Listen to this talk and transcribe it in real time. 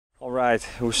Right,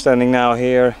 we're standing now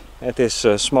here at this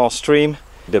small stream.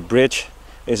 The bridge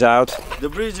is out. The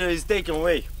bridge is taken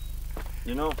away,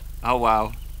 you know? Oh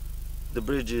wow. The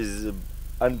bridge is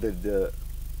under the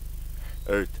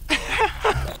earth.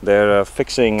 They're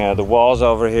fixing the walls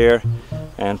over here,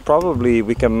 and probably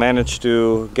we can manage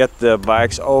to get the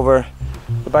bikes over.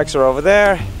 The bikes are over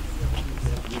there.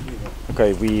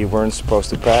 Okay, we weren't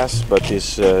supposed to pass, but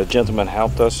this gentleman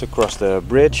helped us across the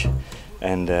bridge,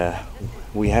 and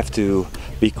we have to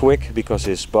be quick because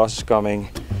his boss is coming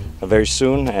very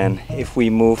soon, and if we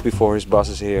move before his boss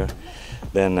is here,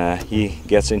 then he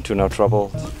gets into no trouble.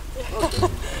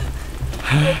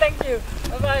 Okay, thank you.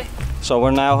 Bye-bye. So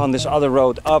we're now on this other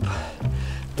road up.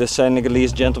 The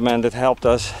Senegalese gentleman that helped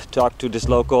us talked to this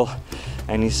local,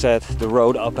 and he said the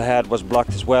road up ahead was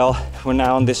blocked as well. We're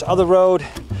now on this other road,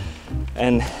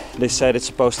 and they said it's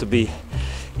supposed to be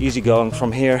easy going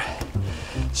from here.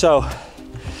 So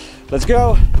let's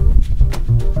go.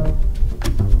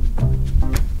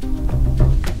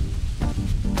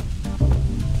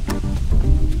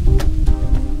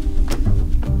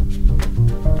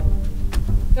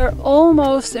 We're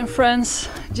almost in France,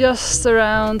 just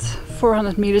around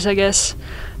 400 meters I guess.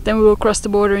 Then we will cross the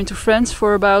border into France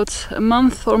for about a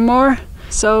month or more.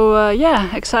 So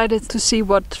yeah, excited to see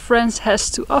what France has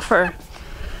to offer.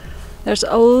 There's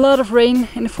a lot of rain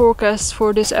in the forecast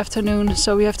for this afternoon,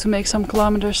 so we have to make some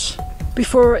kilometers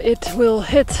before it will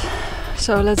hit.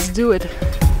 So let's do it.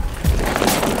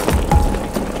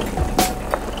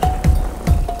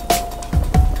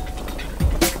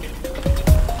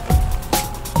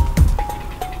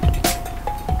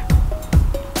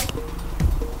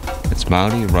 It's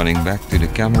Maudi running back to the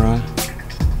camera.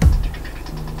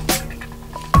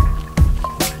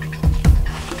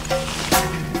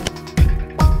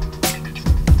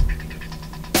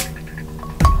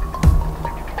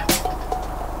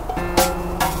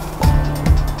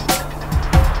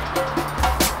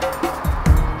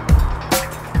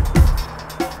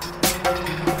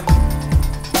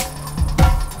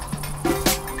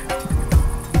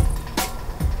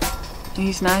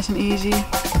 He's nice and easy,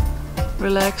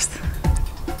 relaxed.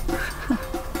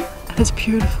 It's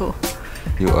beautiful.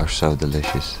 You are so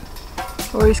delicious.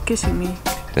 Or he's kissing me.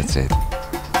 That's it.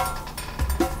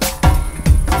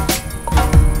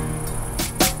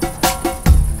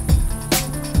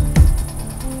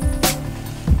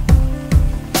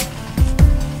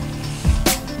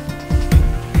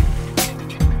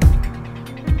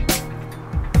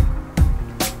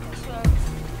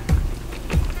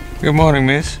 Good morning,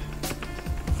 miss.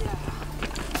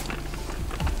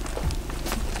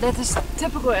 That is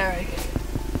typical Eric.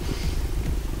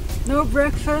 No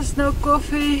breakfast, no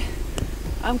coffee.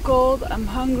 I'm cold, I'm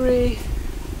hungry.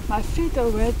 My feet are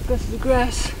wet because of the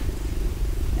grass.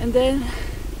 And then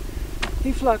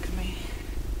he flogged me.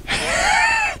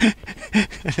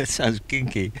 That sounds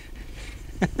kinky.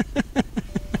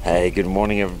 Hey, good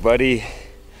morning everybody.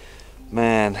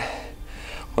 Man,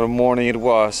 what a morning it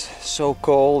was. So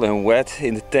cold and wet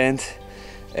in the tent,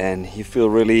 and you feel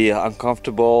really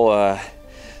uncomfortable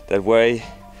that way.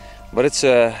 But it's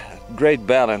a great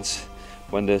balance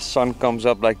when the sun comes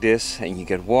up like this and you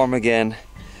get warm again.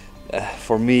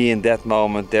 For me in that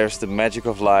moment there's the magic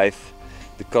of life,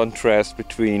 the contrast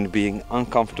between being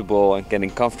uncomfortable and getting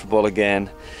comfortable again,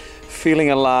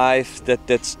 feeling alive.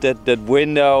 That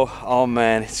window, oh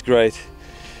man, it's great.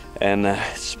 And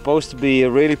it's supposed to be a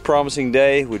really promising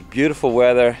day with beautiful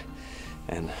weather,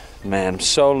 and man, I'm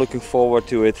so looking forward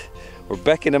to it. We're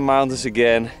back in the mountains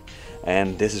again,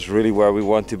 and this is really where we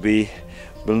want to be.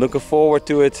 Been looking forward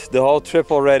to it the whole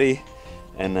trip already,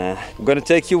 and I'm gonna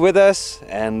take you with us,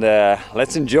 and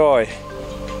let's enjoy.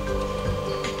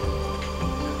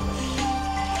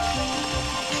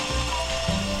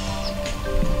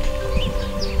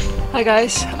 Hi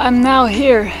guys, I'm now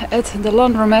here at the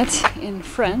laundromat in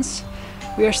France.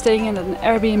 We are staying in an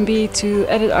Airbnb to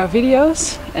edit our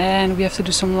videos, and we have to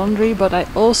do some laundry, but I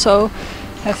also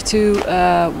have to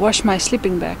wash my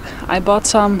sleeping bag. I bought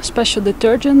some special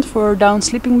detergent for down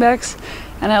sleeping bags,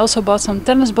 and I also bought some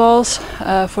tennis balls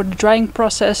for the drying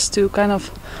process to kind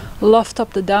of loft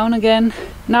up the down again.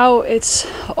 Now it's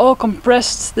all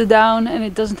compressed, the down, and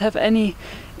it doesn't have any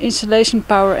insulation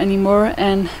power anymore,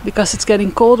 and because it's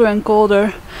getting colder and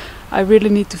colder, I really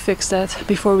need to fix that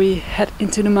before we head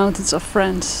into the mountains of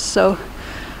France. So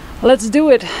let's do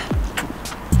it!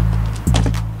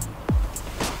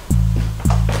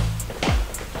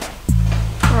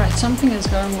 Alright, something is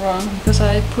going wrong because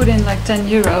I put in like 10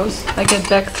 euros, I get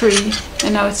back 3,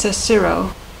 and now it says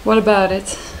 0. What about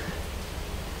it?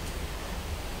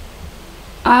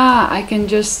 Ah, I can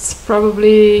just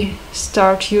probably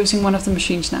start using one of the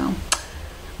machines now.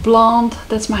 blonde.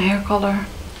 That's my hair color.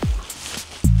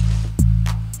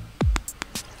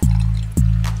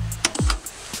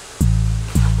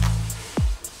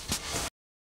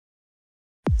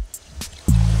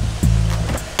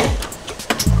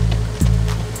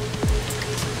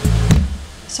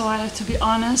 So I have to be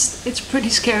honest, it's pretty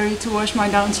scary to wash my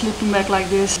down sleeping bag like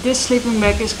this. This sleeping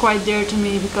bag is quite dear to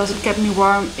me because it kept me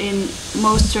warm in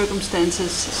most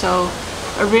circumstances. So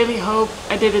I really hope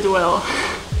I did it well.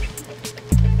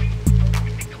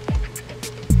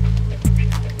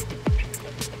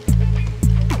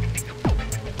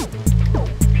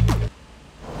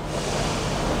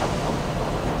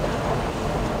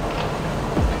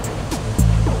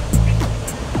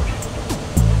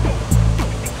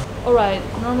 Alright,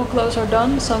 normal clothes are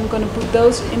done, so I'm gonna put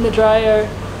those in the dryer,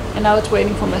 and now it's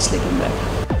waiting for my sleeping bag.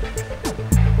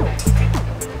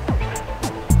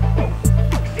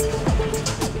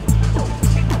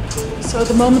 So at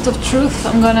the moment of truth,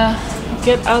 I'm gonna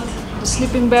get out the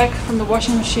sleeping bag from the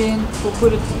washing machine. We'll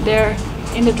put it there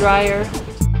in the dryer.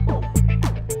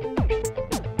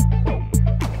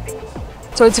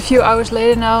 So it's a few hours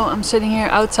later now. I'm sitting here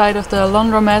outside of the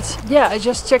laundromat. Yeah, I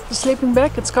just checked the sleeping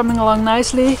bag. It's coming along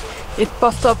nicely. It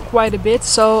puffed up quite a bit,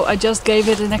 so I just gave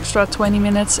it an extra 20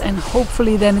 minutes and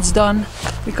hopefully then it's done,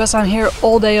 because I'm here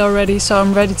all day already, so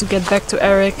I'm ready to get back to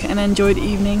Eric and enjoy the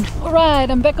evening.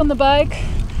 Alright, I'm back on the bike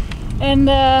and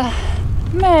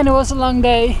man, it was a long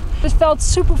day. It felt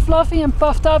super fluffy and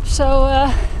puffed up, so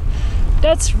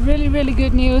that's really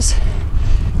good news.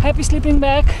 Happy sleeping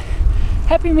bag,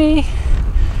 happy me.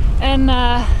 And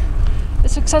a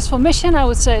successful mission, I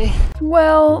would say.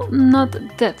 Well, not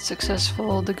that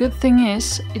successful. The good thing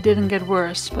is, it didn't get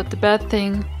worse, but the bad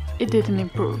thing, it didn't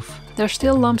improve. There's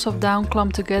still lumps of down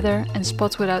clumped together and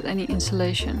spots without any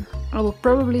insulation. I will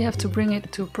probably have to bring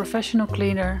it to a professional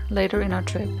cleaner later in our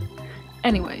trip.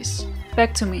 Anyways,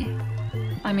 back to me.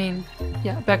 I mean,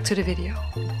 yeah, back to the video.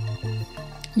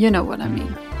 You know what I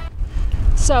mean.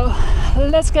 So,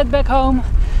 let's get back home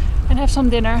and have some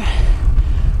dinner.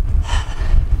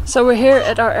 So we're here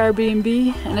at our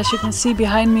Airbnb, and as you can see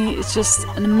behind me, it's just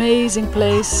an amazing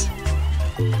place.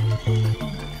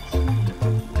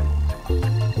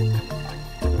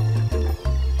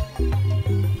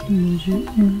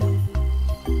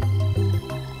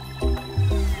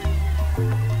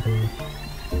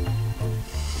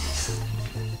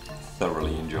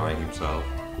 Thoroughly enjoying himself.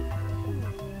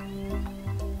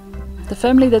 The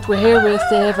family that we're here with,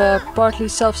 they have a partly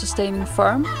self-sustaining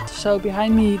farm. So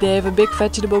behind me they have a big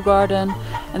vegetable garden,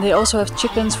 and they also have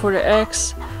chickens for their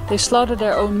eggs. They slaughter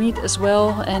their own meat as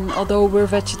well, and although we're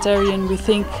vegetarian, we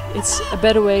think it's a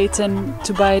better way than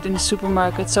to buy it in the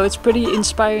supermarket. So it's pretty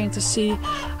inspiring to see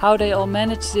how they all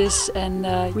manage this.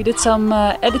 And we did some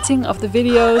editing of the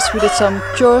videos. We did some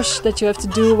chores that you have to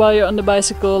do while you're on the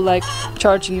bicycle, like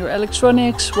charging your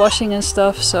electronics, washing and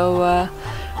stuff. So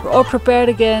we're all prepared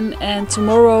again, and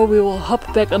tomorrow we will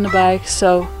hop back on the bike,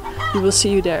 so we will see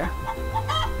you there.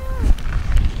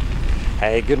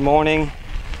 Hey, good morning.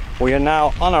 We are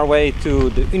now on our way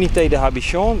to the Unité de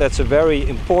Habitation. That's a very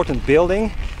important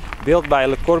building built by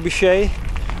Le Corbusier.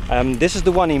 This is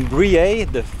the one in Briey.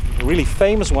 The really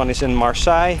famous one is in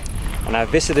Marseille, and I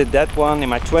visited that one in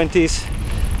my 20s,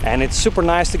 and it's super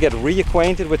nice to get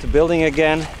reacquainted with the building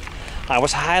again. I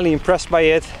was highly impressed by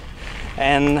it,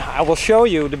 and I will show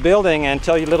you the building and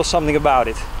tell you a little something about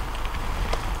it.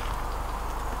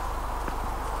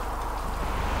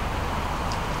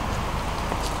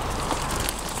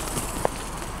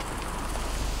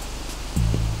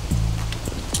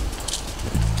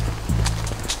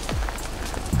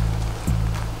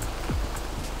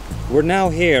 We're now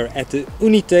here at the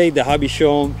Unité de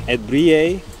Habitation at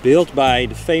Briey, built by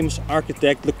the famous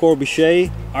architect Le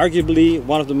Corbusier, arguably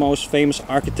one of the most famous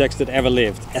architects that ever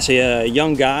lived. As a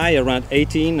young guy, around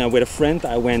 18, with a friend,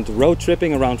 I went road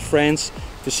tripping around France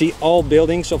to see all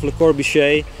buildings of Le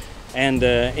Corbusier. And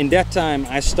in that time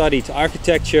I studied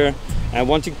architecture. I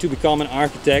wanted to become an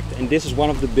architect, and this is one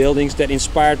of the buildings that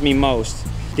inspired me most.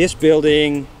 This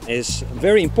building is a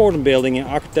very important building in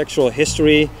architectural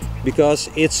history because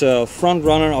it's a front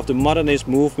runner of the modernist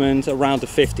movement around the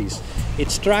 50s. It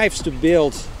strives to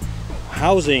build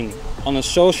housing on a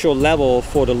social level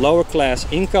for the lower class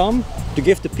income, to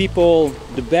give the people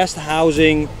the best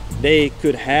housing they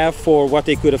could have for what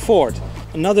they could afford.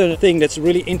 Another thing that's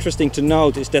really interesting to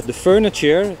note is that the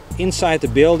furniture inside the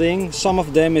building, some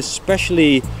of them is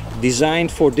specially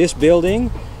designed for this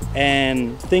building,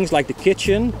 and things like the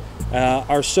kitchen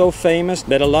are so famous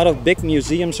that a lot of big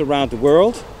museums around the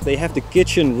world, they have the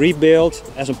kitchen rebuilt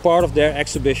as a part of their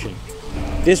exhibition.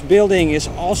 This building is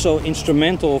also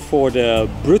instrumental for the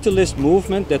brutalist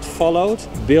movement that followed,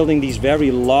 building these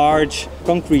very large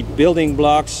concrete building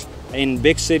blocks in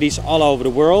big cities all over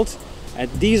the world. And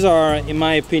these are, in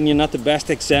my opinion, not the best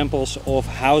examples of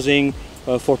housing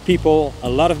for people. A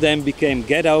lot of them became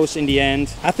ghettos in the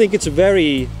end. I think it's a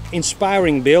very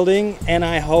inspiring building, and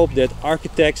I hope that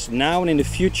architects now and in the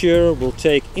future will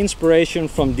take inspiration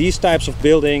from these types of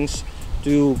buildings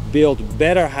to build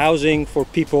better housing for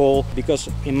people, because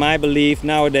in my belief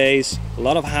nowadays a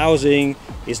lot of housing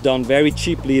is done very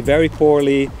cheaply, very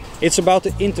poorly. It's about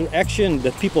the interaction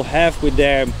that people have with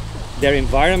their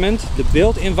environment, the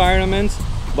built environment,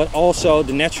 but also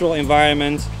the natural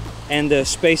environment and the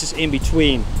spaces in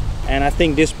between. And I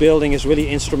think this building is really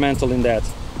instrumental in that.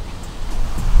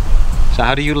 So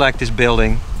how do you like this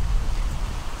building?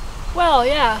 Well,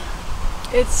 yeah,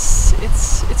 it's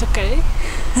okay.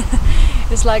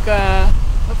 It's like a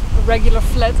regular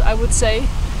flat, I would say.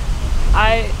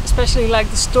 I especially like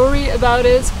the story about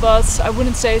it, but I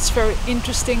wouldn't say it's very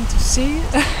interesting to see.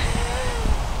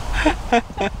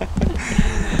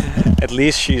 At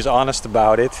least she's honest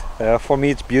about it. For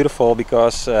me it's beautiful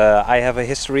because I have a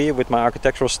history with my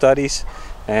architectural studies,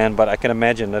 but I can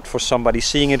imagine that for somebody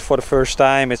seeing it for the first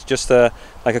time, it's just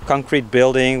like a concrete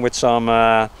building with some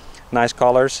nice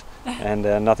colors and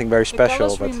nothing very special.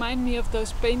 The colors remind me of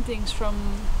those paintings from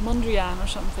Mondrian or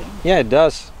something. Yeah, it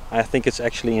does. I think it's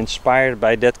actually inspired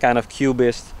by that kind of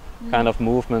cubist kind of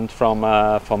movement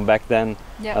from back then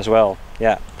as well.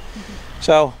 Yeah.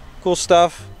 So cool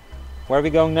stuff. Where are we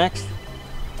going next?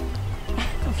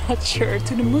 I'm not sure.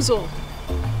 To the Mussel.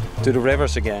 To the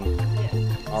rivers again.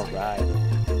 Yeah. All right.